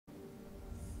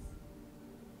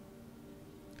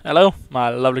Hello, my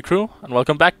lovely crew, and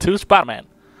welcome back to Spiderman.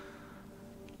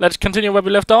 Let's continue where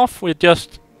we left off. We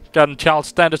just gotten Charles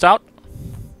Standish out,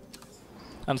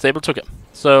 and Sable took him.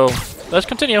 So, let's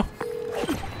continue.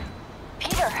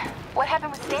 Peter, what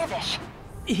happened with Standish?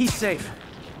 He's safe.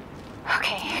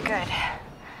 Okay, good.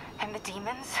 And the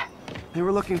demons? They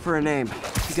were looking for a name.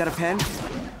 You got a pen?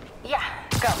 Yeah,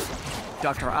 go.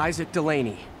 Dr. Isaac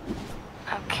Delaney.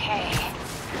 Okay.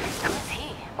 Who is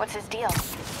he? What's his deal?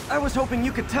 I was hoping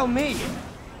you could tell me.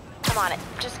 I'm on it.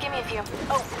 Just give me a few.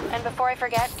 Oh, and before I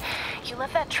forget, you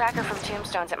left that tracker from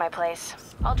Tombstones at my place.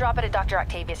 I'll drop it at Dr.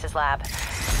 Octavius's lab.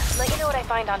 Let you know what I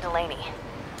find on Delaney.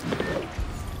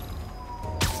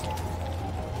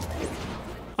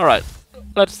 Alright,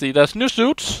 let's see. There's new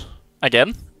suits.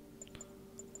 Again.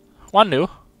 One new.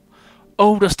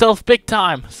 Oh, the stealth big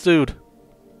time suit.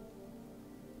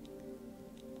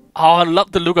 Oh, I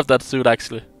love the look of that suit,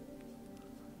 actually.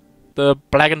 The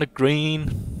black and the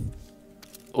green.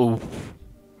 Oh,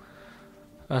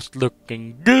 that's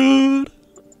looking good.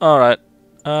 Alright.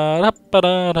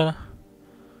 The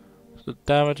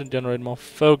damage and generate more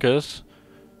focus.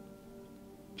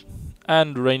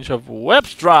 And range of web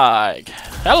strike.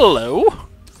 Hello.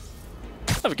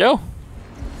 There we go.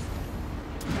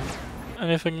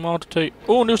 Anything more to take?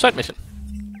 Oh, new side mission.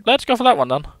 Let's go for that one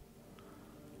then.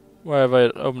 Wherever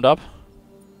it opened up.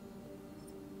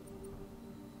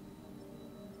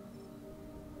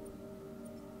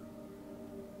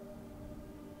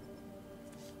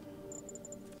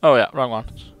 Oh yeah, wrong one.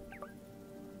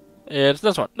 It's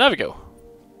this one. There we go.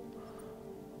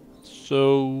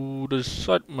 So the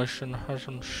side mission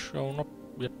hasn't shown up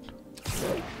yet.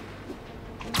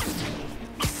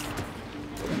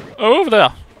 Oh, over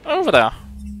there. Over there.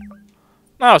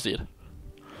 Now I see it.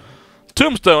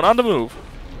 Tombstone on the move.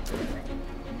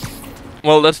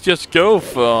 Well, let's just go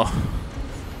for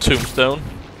Tombstone.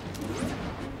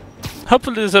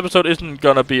 Hopefully this episode isn't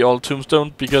gonna be all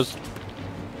Tombstone, because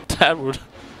that would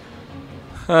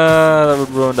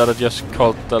ruin that I just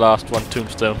called the last one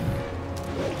Tombstone.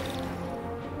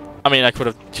 I mean, I could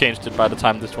have changed it by the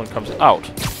time this one comes out.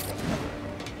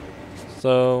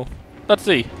 So, let's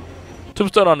see.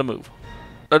 Tombstone on the move.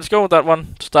 Let's go with that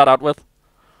one to start out with,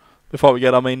 before we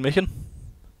get our main mission.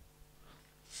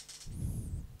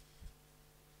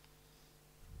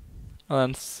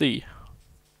 And see.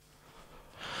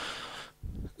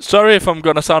 Sorry if I'm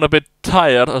gonna sound a bit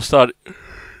tired or start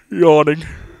yawning.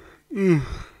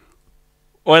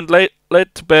 Went late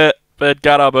to bed,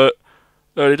 got up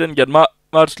early, didn't get much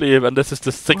sleep, and this is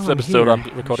the sixth episode I'm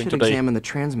recording today. Examine the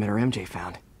transmitter MJ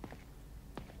found.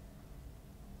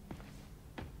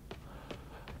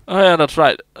 Oh yeah, that's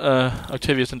right.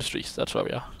 Octavius Industries, that's where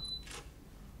we are.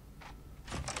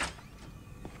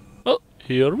 Well,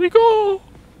 here we go!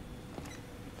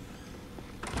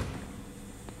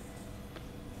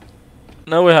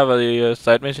 Now we have a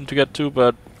side mission to get to,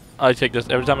 but I take this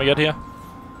every time I get here.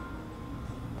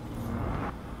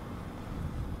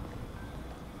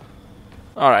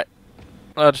 Alright.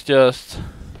 Let's just...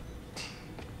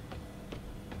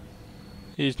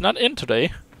 He's not in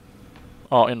today.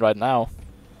 Or in right now.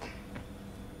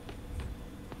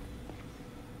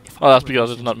 Well, that's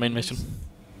because it's not main mission.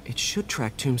 It should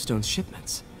track Tombstone's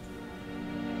shipments.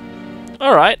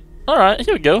 Alright. Alright,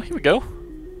 here we go, here we go.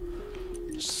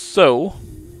 So...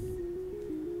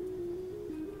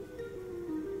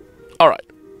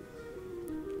 Alright.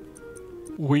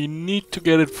 We need to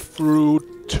get it through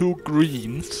 2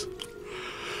 greens.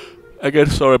 Again,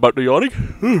 sorry about the yawning.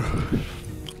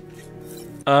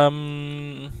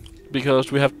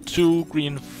 Because we have 2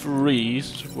 green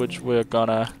frees, which we're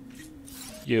gonna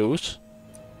use.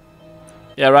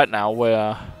 Yeah, right now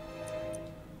we're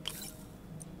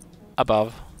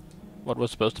above what we're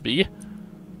supposed to be.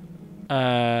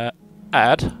 Add.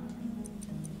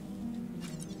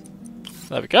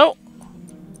 There we go.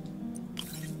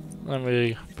 Then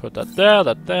we put that there,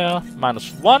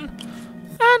 -1,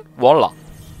 and voila.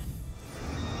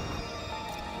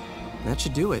 That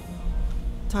should do it.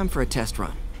 Time for a test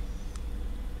run.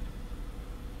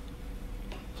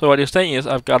 So what you're saying is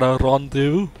I've got a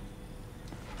rendezvous.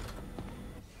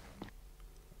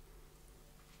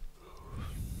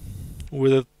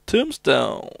 With a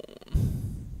tombstone.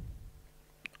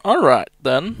 Alright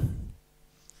then.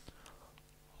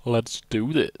 Let's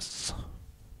do this.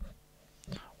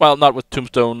 Well, not with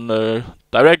Tombstone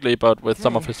directly, but with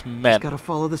some of his men. Just gotta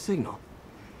follow the signal.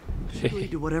 Should lead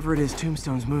to whatever it is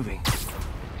Tombstone's moving.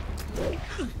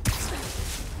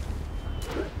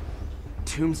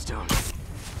 Tombstone.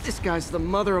 This guy's the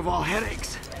mother of all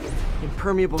headaches.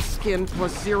 Impermeable skin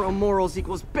plus 0 morals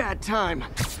equals bad time.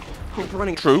 Hope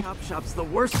running a chop shop's the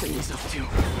worst thing he's up to.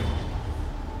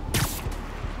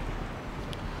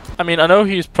 I mean, I know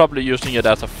he's probably using it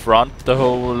as a front, the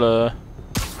whole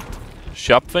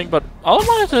shop thing, but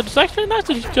otherwise it's actually nice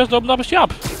that he just opened up a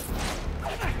shop.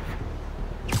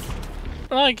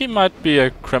 Like, he might be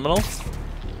a criminal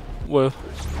with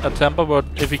a temper, but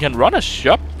if he can run a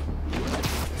shop,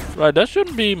 right, that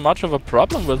shouldn't be much of a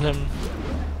problem with him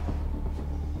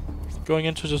going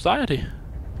into society.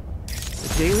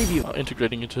 The Daily View.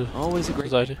 Integrating into Always a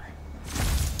great society.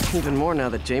 Even more now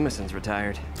that Jameson's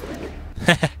retired.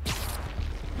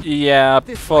 Yeah,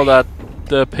 before that,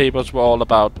 the papers were all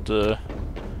about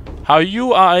how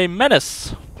you are a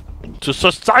menace to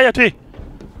society.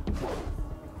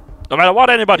 No matter what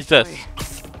anybody says.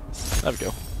 There we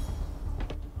go.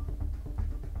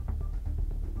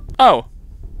 Oh.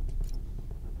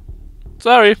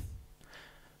 Sorry.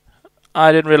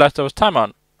 I didn't realize there was time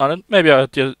on it. Maybe I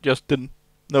just didn't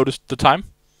notice the time.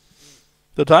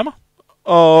 The timer?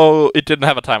 Oh, it didn't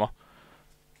have a timer.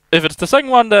 If it's the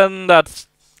second one, then that's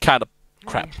kind of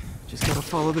crap. Just gotta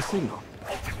follow the signal.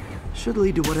 Should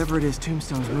lead to whatever it is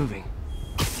Tombstone's moving.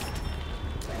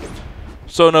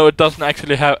 So no, it doesn't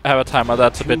actually have a timer.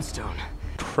 That's Tombstone.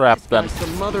 A bit crap then. That's the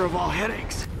mother of all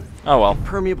headaches. Oh well.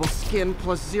 Permeable skin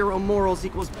plus 0 morals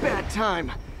equals bad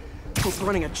time. Hope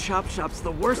running a chop shop's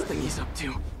the worst thing he's up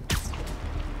to.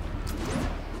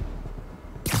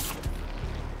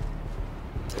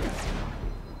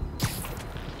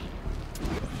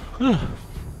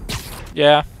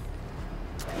 Yeah.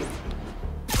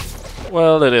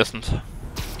 Well, it isn't.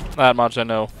 That much I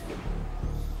know.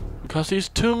 Because he's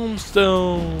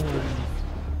Tombstone.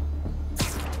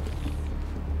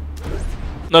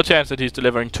 No chance that he's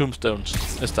delivering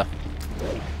tombstones, is there?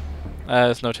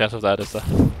 There's no chance of that, is there?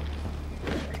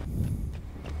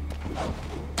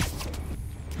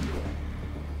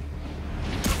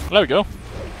 There we go.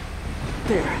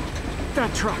 There.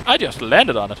 That truck. I just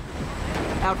landed on it.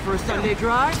 Out for a Sunday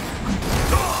drive?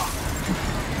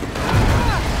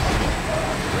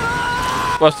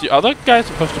 Was the other guy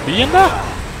supposed to be in there?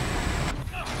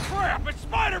 Crap, it's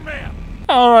Spider-Man!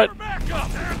 Alright. Back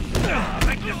up!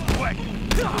 Make this quick!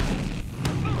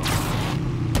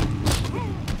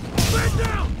 Stand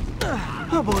down!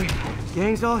 Oh boy.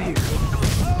 Gang's all here.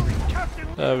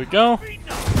 There we go.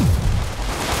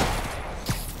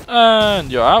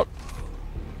 And you're out.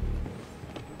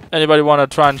 Anybody want to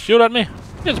try and shoot at me?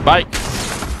 Here's a bike.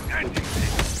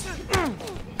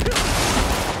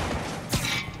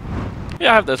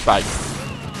 Yeah, I have this bike.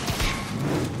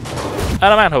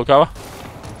 And a manhole cover.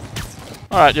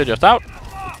 Alright, you're just out.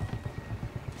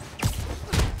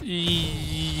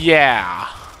 Yeah.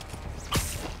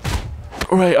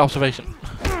 Great observation.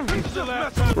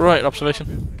 Great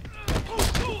observation.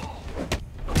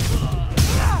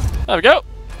 There we go.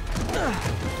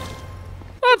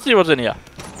 Let's see what's in here.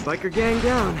 Biker gang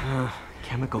down.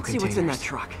 Chemical containers. See what's in that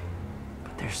truck.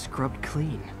 But they're scrubbed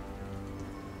clean.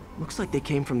 Looks like they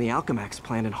came from the Alchemax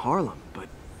plant in Harlem, but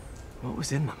what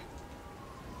was in them?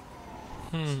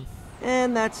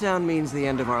 And that sound means the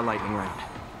end of our lightning round.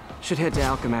 Should head to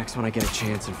Alchemax when I get a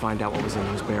chance and find out what was in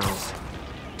those barrels.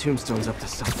 Tombstone's up to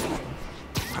something.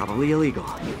 Probably illegal.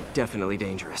 Definitely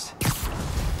dangerous.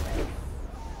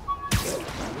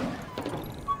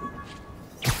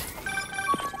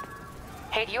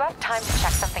 Hey, do you have time to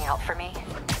check something out for me?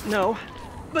 No,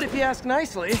 but if you ask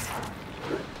nicely.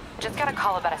 Just got a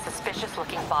call about a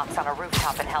suspicious-looking box on a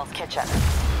rooftop in Hell's Kitchen.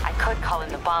 I could call in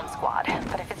the bomb squad,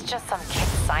 but if it's just some kid's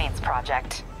science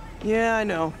project... Yeah, I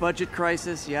know. Budget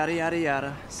crisis, yada yada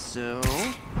yada. So...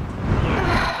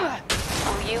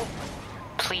 Will you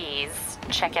please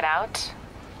check it out?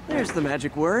 There's the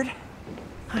magic word.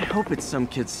 I hope it's some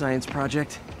kid's science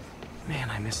project.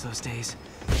 Man, I miss those days.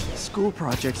 School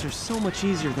projects are so much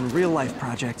easier than real-life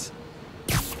projects.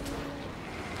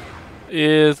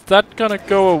 Is that gonna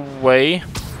go away?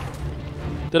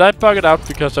 Did I bug it out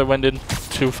because I went in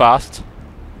too fast?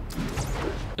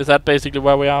 Is that basically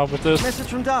where we are with this? Message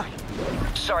from Doc.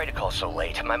 Sorry to call so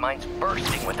late. My mind's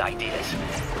bursting with ideas.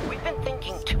 We've been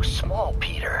thinking too small,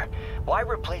 Peter. Why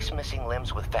replace missing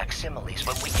limbs with facsimiles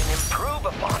when we can improve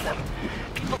upon them?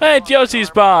 Hey, Josie's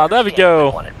Bar. There we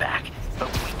go. Want it back,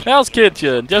 but we can Hell's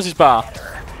Kitchen. Josie's Bar.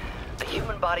 The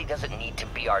human body doesn't need to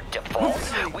be our default.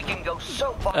 We can go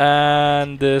so far.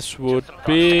 And this would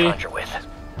be...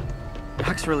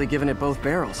 Doc's really giving it both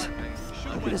barrels.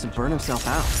 Hope he doesn't burn himself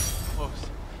out.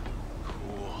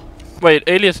 Wait,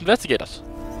 alias investigators.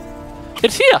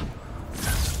 It's here!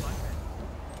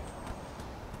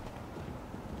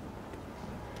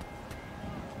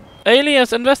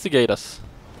 Alias investigators.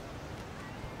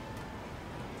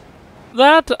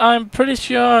 That, I'm pretty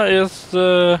sure, is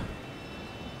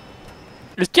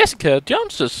Jessica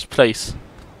Jones's place.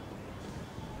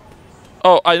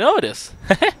 Oh, I know it is.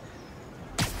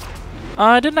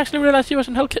 I didn't actually realize he was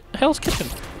in Hell's Kitchen.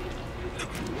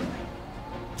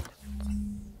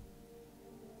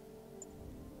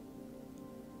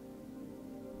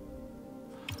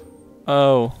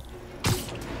 Oh.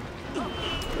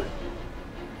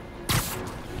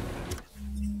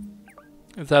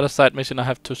 Is that a side mission I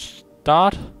have to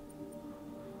start?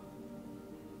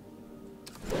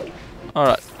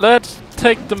 Alright, let's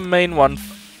take the main one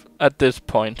at this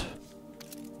point.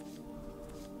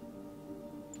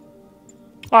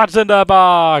 What's in the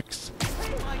box?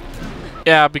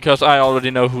 Yeah, because I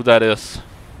already know who that is.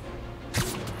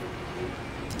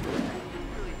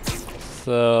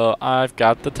 So, I've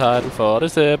got the title for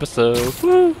this episode.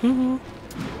 Woohoo!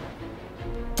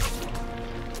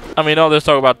 I mean, all this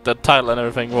talk about the title and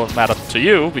everything won't matter to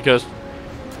you, because,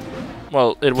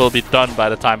 well, it will be done by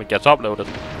the time it gets uploaded.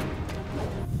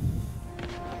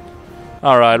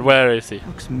 Alright, where is he?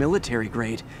 Looks military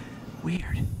grade.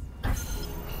 Weird.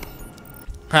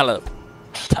 Hello,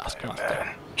 Taskmaster.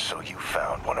 Man, so you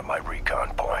found one of my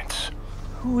recon points.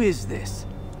 Who is this?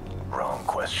 Wrong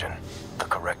question. The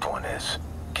correct one is,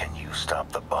 can you stop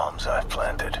the bombs I've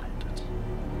planted?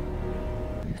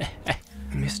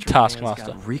 Mr. Taskmaster.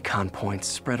 Man's got recon points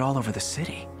spread all over the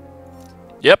city.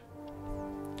 Yep.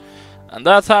 And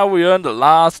that's how we earned the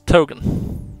last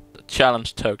token. The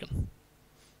challenge token.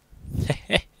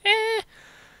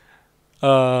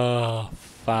 Oh,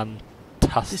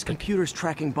 fantastic. This computer's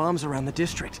tracking bombs around the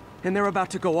district, and they're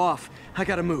about to go off. I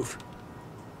gotta move.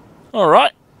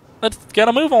 Alright, let's get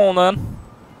a move on then.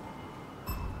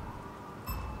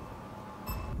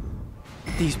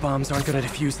 These bombs aren't gonna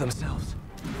defuse themselves.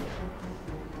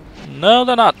 No,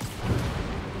 they're not.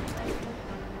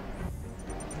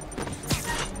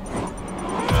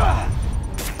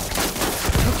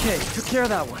 Okay, took care of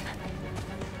that one.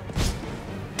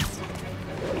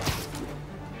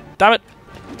 Damn it.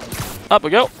 Up we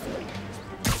go.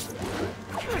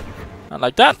 Not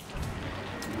like that.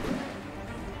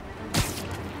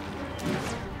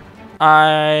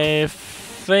 I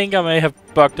think I may have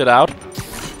bugged it out.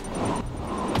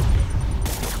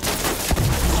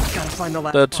 Gotta find the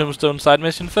last The bomb. tombstone side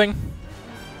mission thing.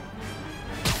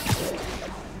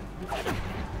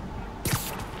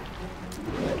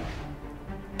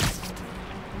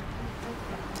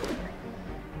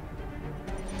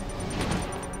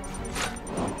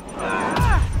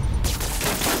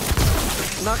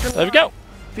 There we go.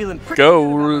 Feeling pretty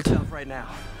Gold. good about myself right now.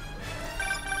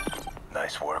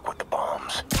 Nice work with the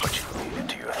bombs, but you lean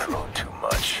into your throat too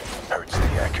much. Hurts the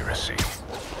accuracy.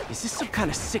 Is this some kind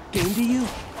of sick game to you?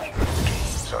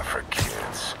 Games are for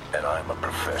kids, and I'm a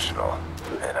professional,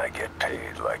 and I get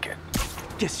paid like it.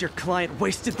 Guess your client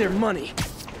wasted their money.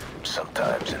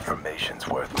 Sometimes information's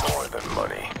worth more than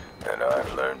money, and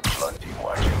I've learned plenty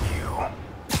watching you.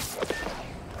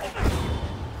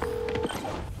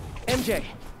 MJ,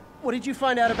 what did you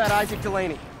find out about Isaac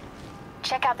Delaney?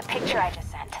 Check out the picture I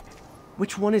just sent.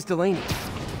 Which one is Delaney?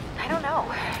 I don't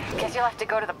know. Guess you'll have to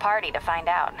go to the party to find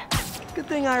out. Good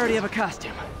thing I already have a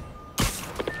costume.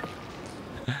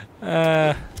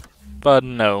 But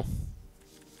no.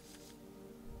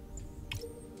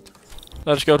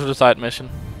 Let's go to the side mission.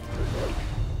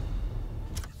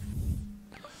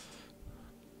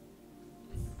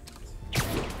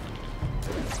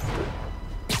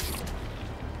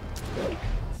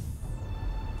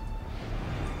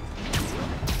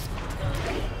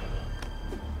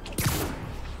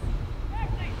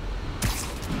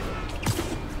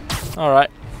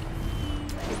 Alright.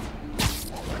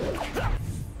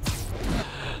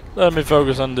 Let me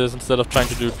focus on this instead of trying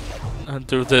to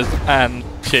do this and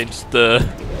change the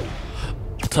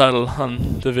title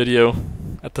on the video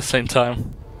at the same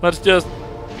time. Let's just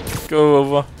go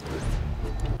over.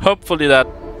 Hopefully that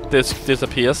this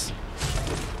disappears.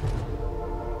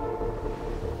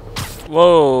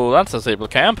 Whoa, that's a Sable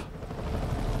camp.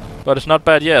 But it's not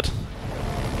bad yet.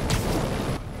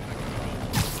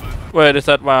 Wait, is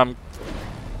that why I'm...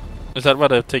 Is that where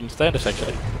they're taking status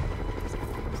actually?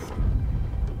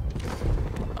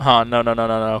 Oh, no.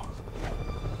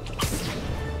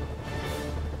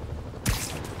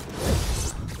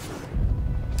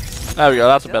 There we go,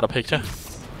 that's a better picture.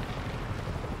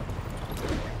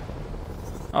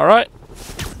 Alright.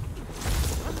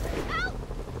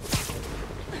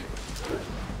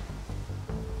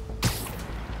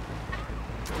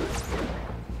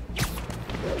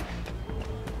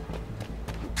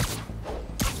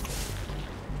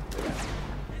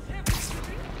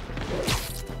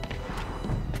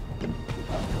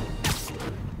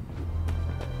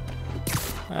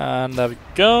 And there we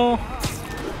go.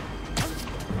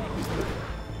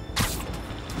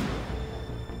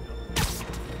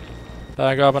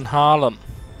 Back up in Harlem.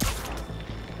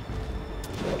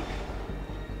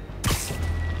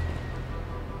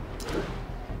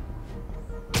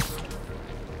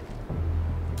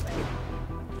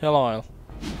 Hell oil.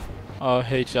 Oh,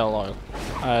 HL oil.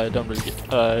 I don't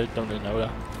really know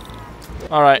that.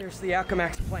 Alright. Here's the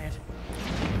Alchemax plant.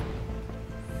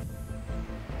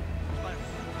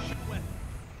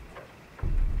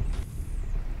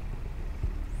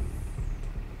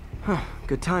 Huh,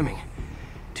 good timing.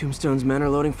 Tombstone's men are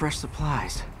loading fresh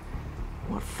supplies.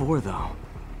 What for, though?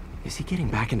 Is he getting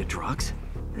back into drugs?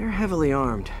 They're heavily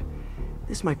armed.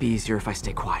 This might be easier if I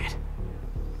stay quiet.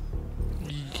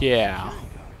 Yeah.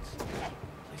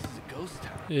 This is a ghost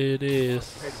town. It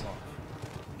is.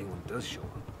 Anyone does show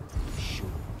up, shoot.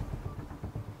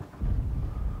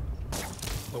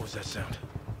 What was that sound?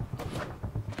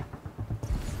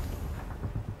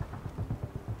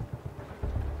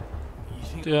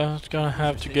 Just gonna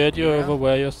have to get you over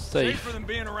where you're safe. Safer than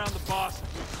being around the boss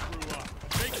if we screw up.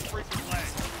 Take your freaking leg.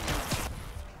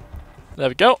 There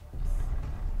we go.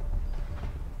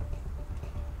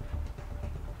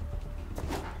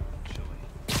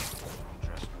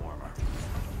 Dress warmer.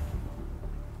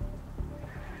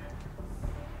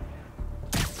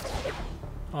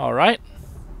 Alright.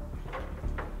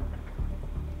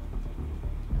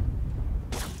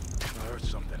 I heard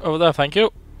something. Over there, thank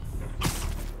you.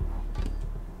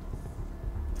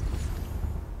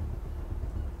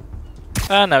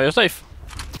 And now you're safe.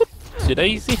 Sit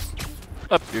easy.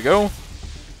 Up you go.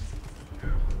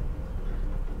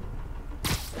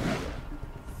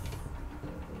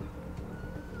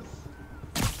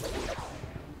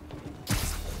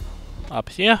 Up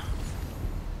here.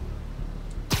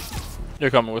 You're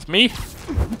coming with me.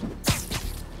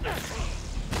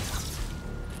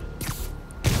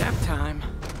 Nap time.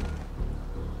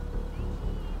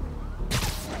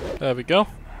 There we go.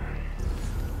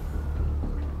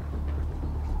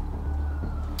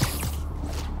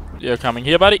 You're coming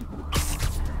here, buddy.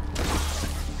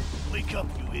 Wake up,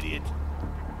 you idiot.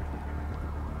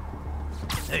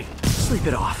 Hey. Sleep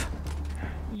it off.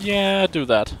 Yeah, do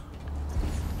that.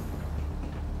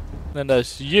 Then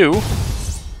there's you.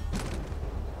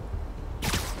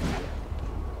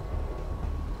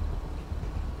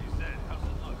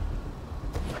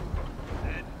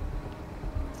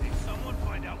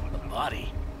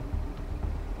 Body.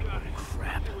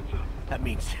 Crap. That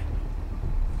means...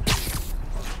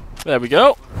 There we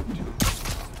go.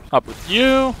 Up with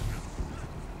you.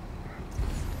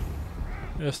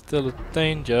 You're still a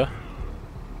danger.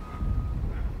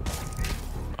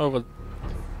 Over.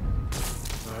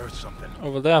 I heard something.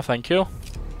 Over there, thank you.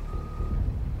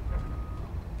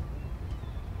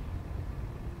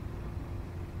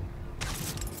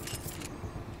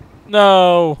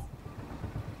 No.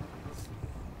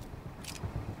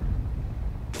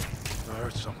 I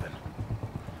heard something.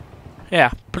 Yeah,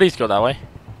 please go that way.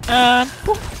 And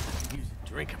boop. Use a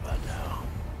drink about now.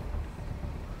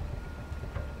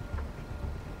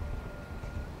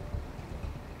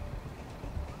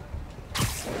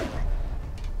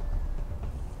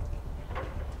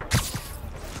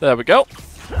 There we go.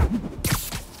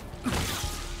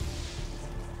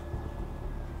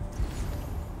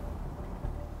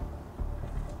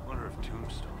 Wonder if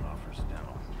Tombstone offers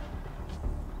dental.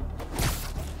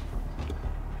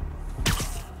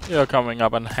 You're coming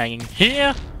up and hanging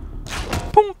here.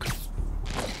 Punk.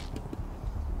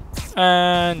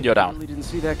 And you're down. Really didn't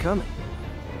see that coming.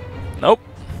 Nope.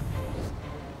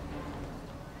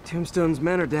 Tombstone's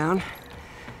men are down.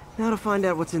 Now to find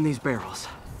out what's in these barrels.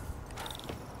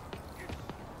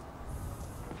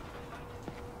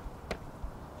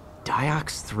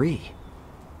 Diox 3.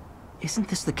 Isn't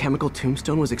this the chemical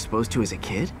Tombstone was exposed to as a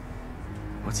kid?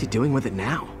 What's he doing with it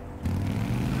now?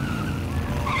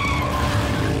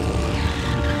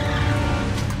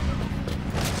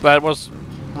 That was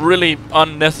really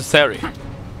unnecessary.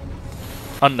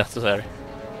 Unnecessary.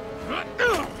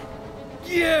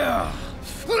 Yeah!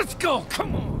 Let's go!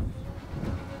 Come on!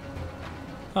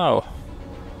 Oh.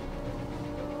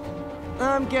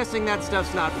 I'm guessing that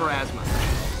stuff's not for asthma.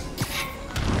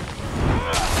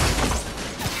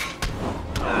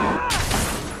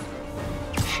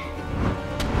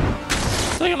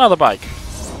 Take another bike.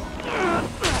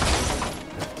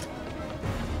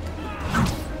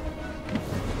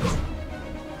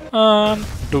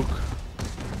 Duke.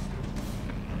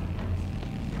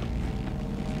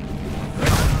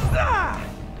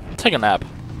 Take a nap.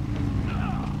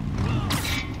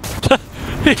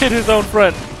 He hit his own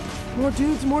friend. More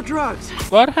dudes, more drugs.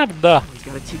 What happened there? We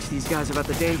gotta teach these guys about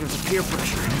the dangers of peer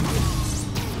pressure.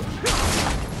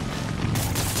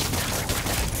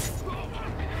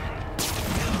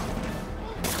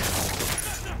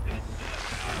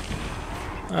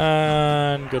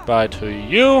 And goodbye to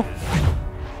you.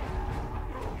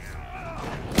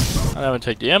 And then we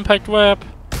take the impact web.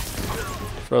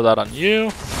 Throw that on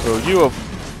you. Throw you up.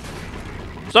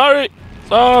 Sorry!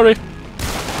 Sorry!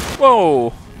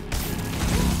 Whoa!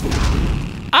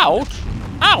 Ouch!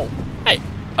 Ow! Hey!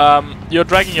 You're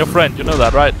dragging your friend, you know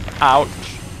that, right? Ouch!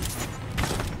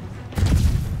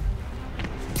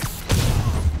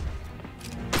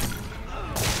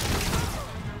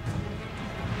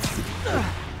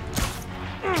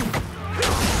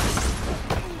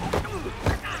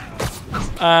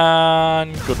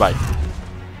 And goodbye.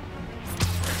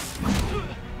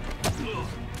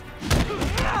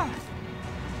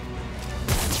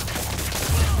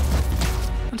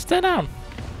 And stay down.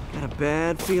 Got a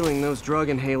bad feeling those drug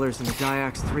inhalers and the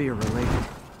Diox 3 are related.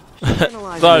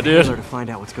 Analyze Sorry, the dude. inhaler to find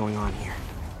out what's going on here.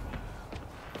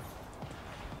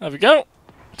 There we go.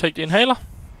 Take the inhaler.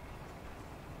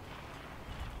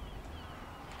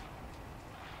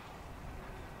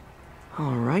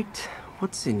 All right,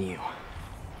 what's in you?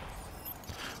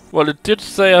 Well, it did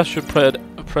say I should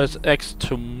press X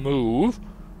to move,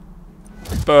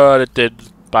 but it did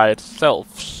by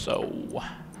itself, so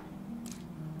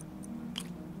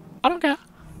I don't care.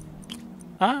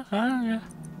 I don't care.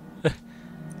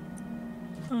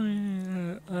 Oh,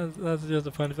 yeah, that's just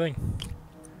a funny thing.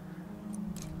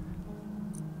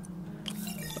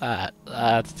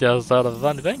 That's just sort of a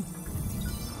funny thing.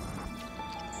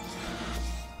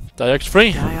 Diox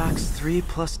free. Diox 3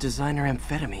 plus designer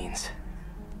amphetamines.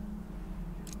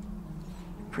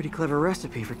 Pretty clever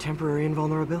recipe for temporary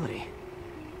invulnerability.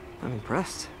 I'm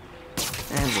impressed.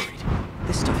 And worried.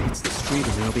 This stuff hits the street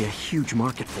and there'll be a huge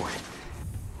market for it.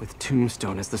 With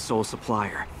Tombstone as the sole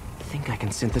supplier, I think I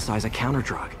can synthesize a counter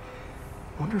drug.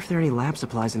 Wonder if there are any lab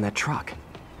supplies in that truck.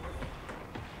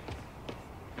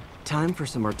 Time for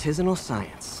some artisanal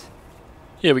science.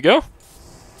 Here we go.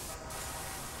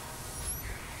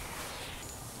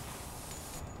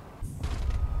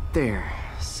 There.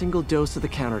 Single dose of the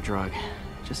counter drug.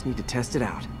 Just need to test it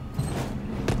out.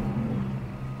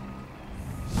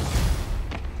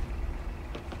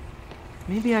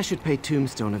 Maybe I should pay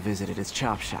Tombstone a visit at his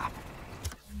chop shop.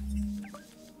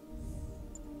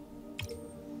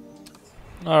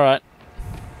 Alright.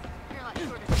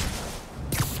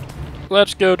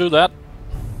 Let's go do that.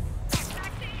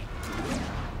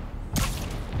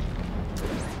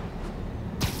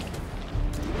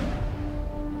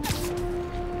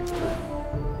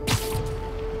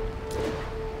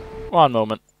 One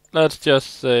moment. Let's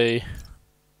just say...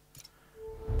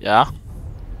 Yeah.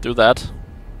 Do that.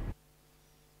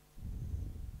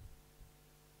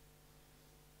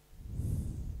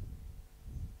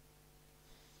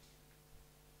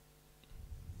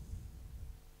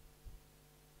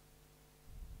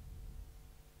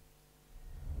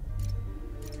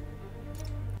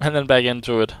 And then back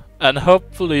into it. And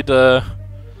hopefully the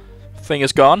thing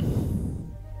is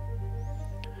gone.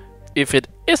 If it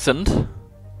isn't,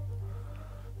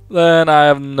 then I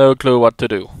have no clue what to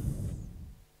do.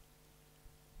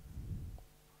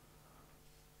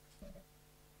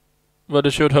 But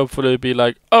it should hopefully be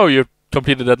like, oh, you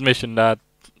completed that mission, that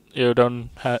you don't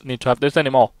need to have this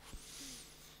anymore.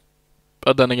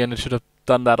 But then again, it should have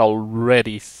done that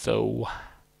already, so...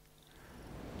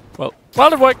 Well,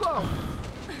 it worked!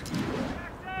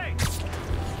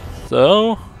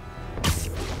 So...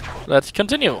 Let's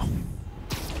continue.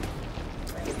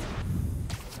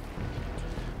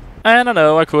 And I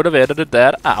know I could have edited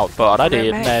that out, but I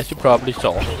didn't, as you probably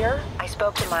saw. Peter, I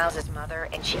spoke to Miles's mother,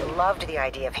 and she loved the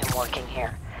idea of him working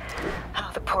here. Oh,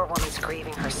 the poor woman's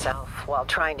grieving herself while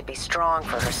trying to be strong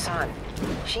for her son.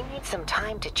 She needs some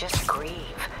time to just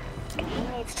grieve, and he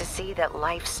needs to see that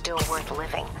life's still worth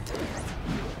living.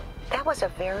 That was a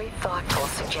very thoughtful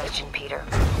suggestion, Peter.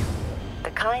 The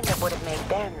kind that would have made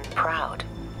Ben proud.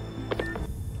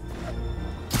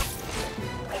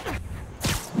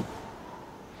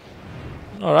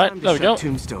 Alright, there we go.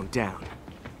 Tombstone down.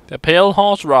 The pale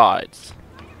horse rides.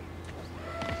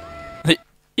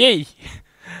 Yay!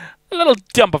 A little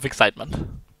jump of excitement.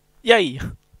 Yay!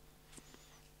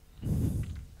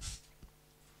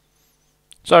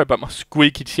 Sorry about my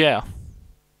squeaky chair.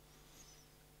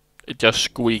 It just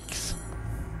squeaks.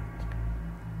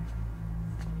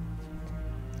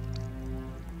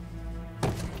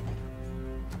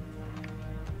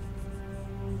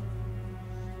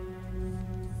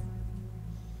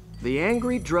 The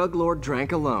angry drug lord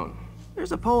drank alone.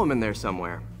 There's a poem in there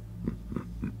somewhere.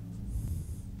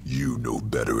 You know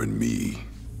better than me.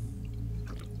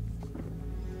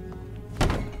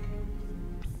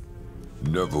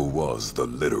 Never was the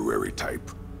literary type.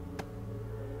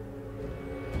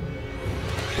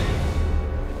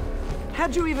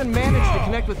 How'd you even manage to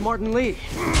connect with Martin Lee?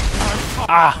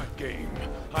 My game.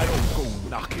 I don't go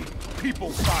knocking. People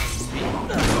find me.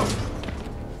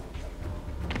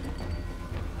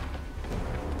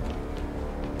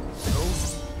 So,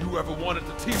 you ever wanted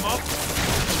to team up? Do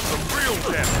some real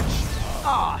damage.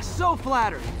 Ah, so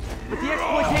flattered. But the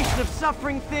exploitation of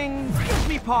suffering thing gives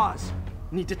me pause.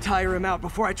 Need to tire him out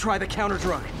before I try the counter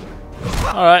drug.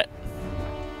 Alright.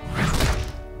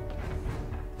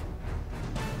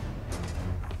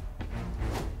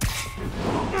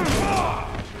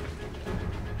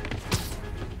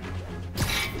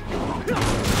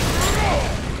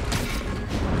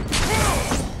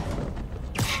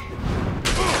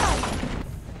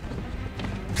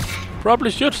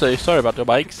 Probably should say sorry about your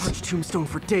bikes. Punch Tombstone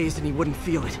for days and he wouldn't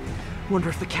feel it. Wonder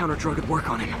if the counter drug would work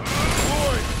on him.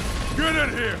 Boy, get in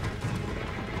here.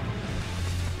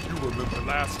 You remember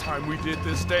last time we did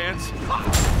this dance?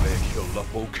 Leg healed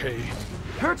up okay.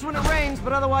 Hurts when it rains,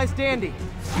 but otherwise dandy.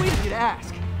 Sweet of you to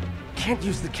ask. Can't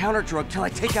use the counter drug till I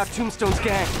take out Tombstone's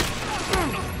gang.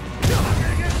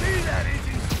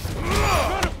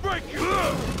 Gotta break you.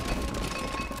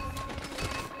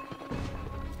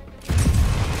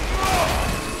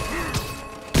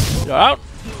 You're out.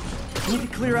 Need to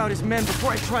clear out his men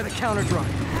before I try the counter drug.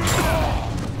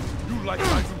 You like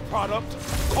my new product?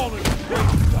 Call it brain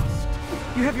dust.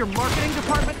 You have your marketing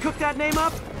department cook that name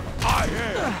up? I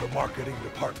am the marketing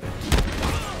department.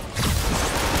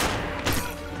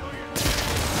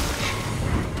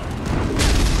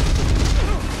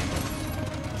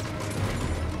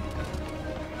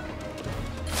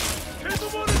 Hit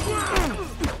him on his way.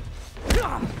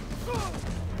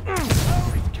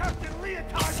 Captain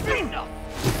Leotard, enough.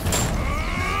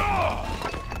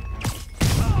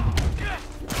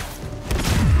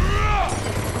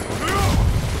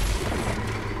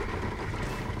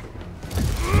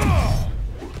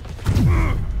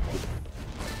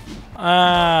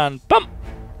 And bump.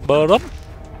 Ba-dum.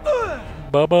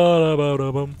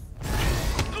 Ba-ba-da-ba-da-bum.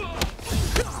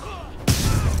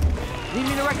 Need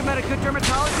me to recommend a good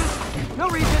dermatologist? No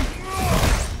reason.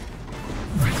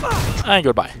 And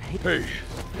goodbye. Hey,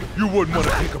 you wouldn't want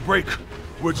to take a break,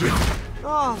 would you?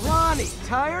 Oh, Lonnie,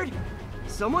 tired?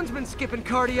 Someone's been skipping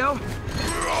cardio.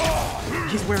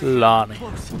 He's wearing Lonnie.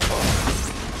 clothes.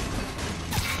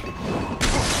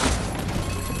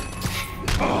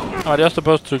 Am I just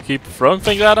supposed to keep throwing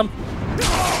things at him?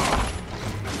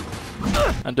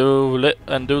 And do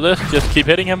this? Just keep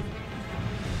hitting him?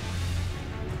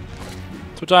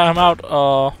 To tire him out,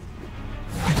 or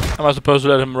am I supposed to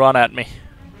let him run at me?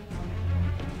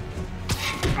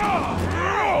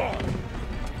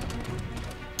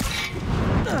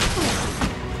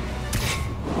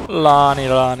 Lonnie,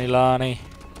 Lonnie, Lonnie.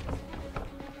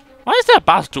 Why is there a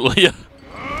bar stool here?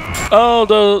 Oh,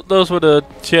 those were the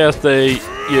chairs they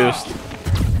used.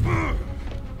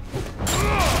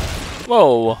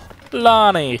 Whoa,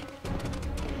 Lonnie.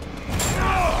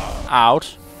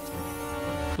 Out.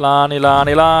 Lonnie,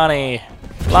 Lonnie, Lonnie.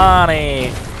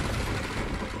 Lonnie.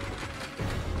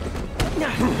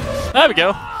 There we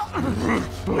go.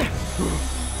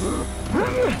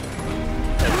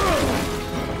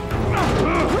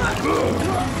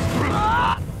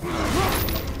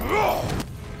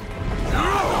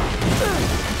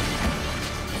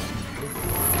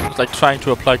 It's like trying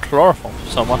to apply chloroform to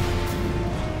someone.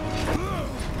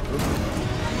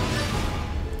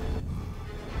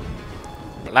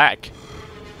 Black.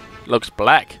 Looks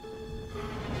black.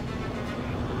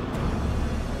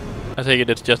 I think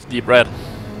it's just deep red.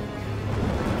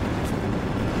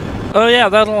 Oh yeah,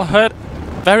 that'll hurt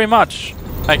very much,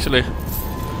 actually.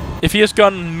 If he has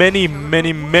gone many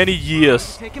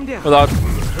years without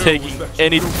taking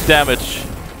any damage,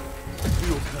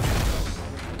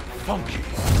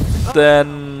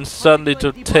 then suddenly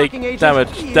to take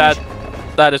damage,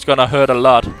 that is gonna hurt a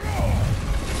lot.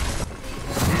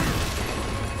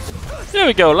 There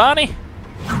we go, Lonnie.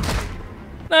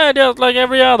 Nah, just like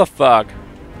every other thug.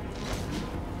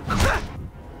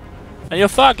 And you're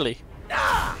fugly.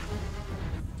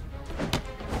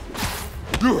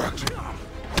 You're acting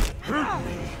hurt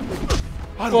me.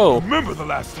 I don't remember the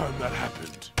last time that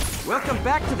happened. Welcome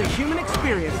back to the human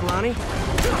experience, Lonnie.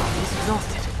 He's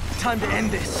exhausted. Time to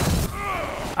end this.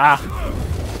 Ah.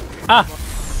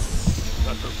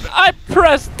 I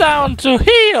pressed down to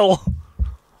heal.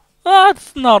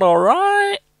 That's not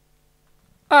alright.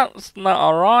 That's not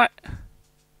alright.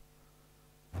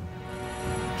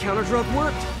 Counter drug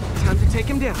worked. Time to take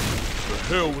him down. The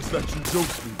hell was that you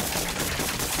dosed me?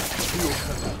 Feel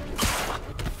kinda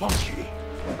funky.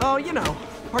 Oh, you know,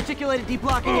 particulated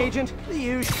deblocking agent, the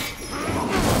usual.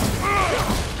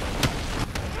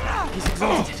 He's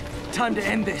exhausted. Time to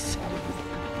end this.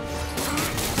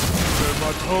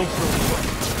 My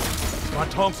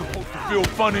tongue's supposed to feel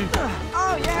funny.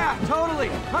 Oh yeah, totally.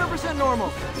 100% normal.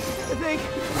 I think.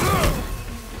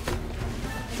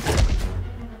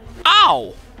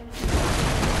 Ow!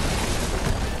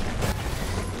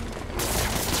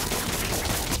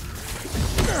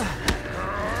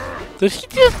 Did he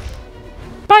just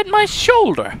bite my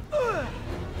shoulder?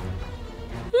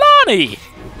 Lonnie!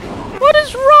 What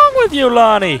is wrong with you,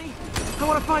 Lonnie? I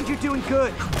want to find you doing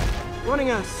good.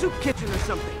 Running a soup kitchen or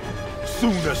something.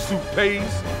 Soon as soup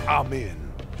pays, I'm in.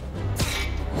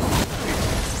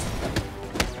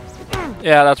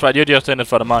 Yeah, that's right. You're just in it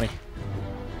for the money.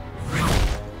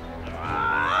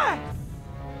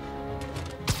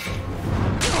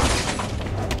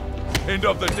 End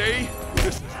of the day,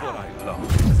 this is what I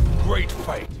love. Great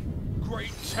fight.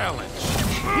 Great challenge.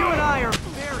 You and I are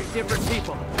very different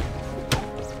people.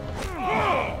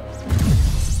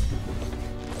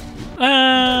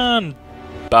 And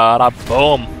bada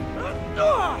boom.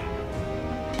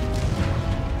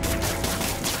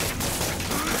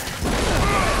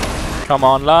 Come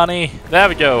on, Lonnie. There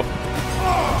we go.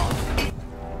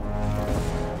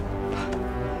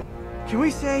 Can we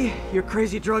say your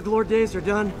crazy drug lord days are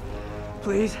done?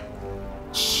 Please?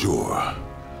 Sure.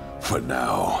 For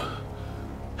now.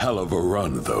 Hell of a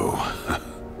run, though.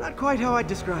 Not quite how I'd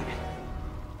describe it.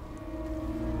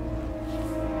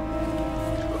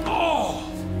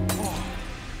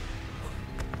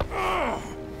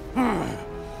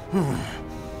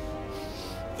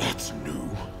 That's new.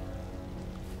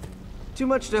 Too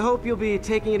much to hope you'll be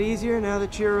taking it easier now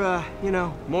that you're, you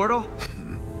know, mortal?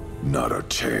 Not a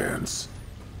chance.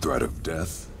 Threat of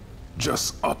death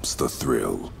just ups the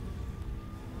thrill.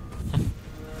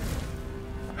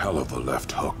 Hell of a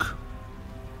left hook.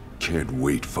 Can't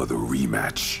wait for the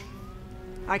rematch.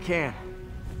 I can.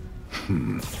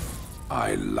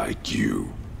 I like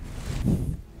you.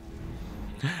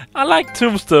 I like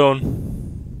Tombstone.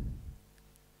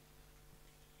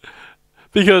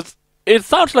 Because it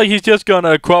sounds like he's just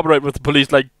gonna cooperate with the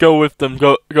police, like go with them,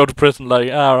 go to prison, like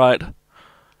alright.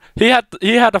 He had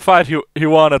the fight he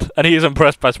wanted, and he's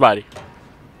impressed by Spidey.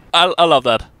 I love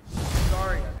that.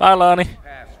 Sorry. Bye, Lonnie.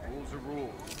 Rules are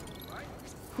rules.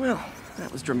 Well,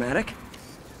 that was dramatic.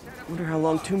 Wonder how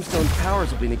long Tombstone's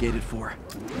powers will be negated for.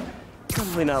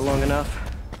 Probably not long enough.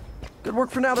 Good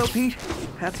work for now, though, Pete.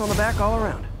 Pats on the back all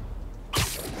around.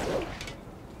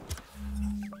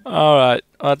 Alright,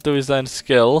 what do we say in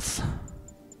skills?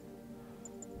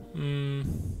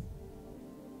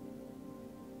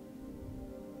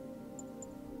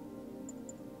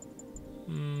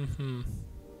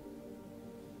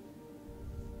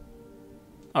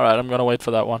 Alright, I'm gonna wait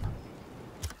for that one.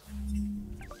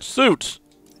 Suits!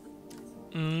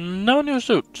 No new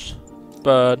suits,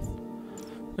 but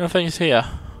nothing's here.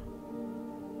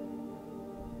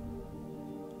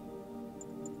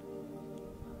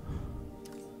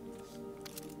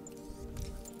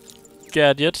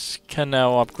 Gadgets can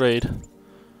now upgrade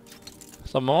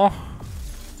some more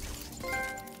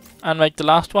and make the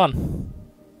last one.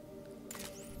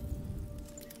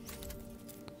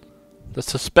 The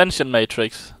suspension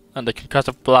matrix and the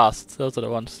concussive blast, those are the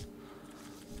ones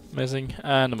missing,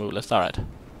 and the move list. Alright.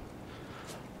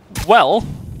 Well,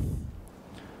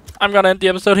 I'm gonna end the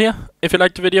episode here. If you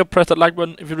liked the video, press that like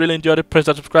button. If you really enjoyed it, press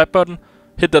that subscribe button.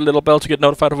 Hit that little bell to get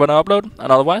notified of when I upload.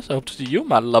 And otherwise, I hope to see you,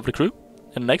 my lovely crew,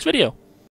 in the next video.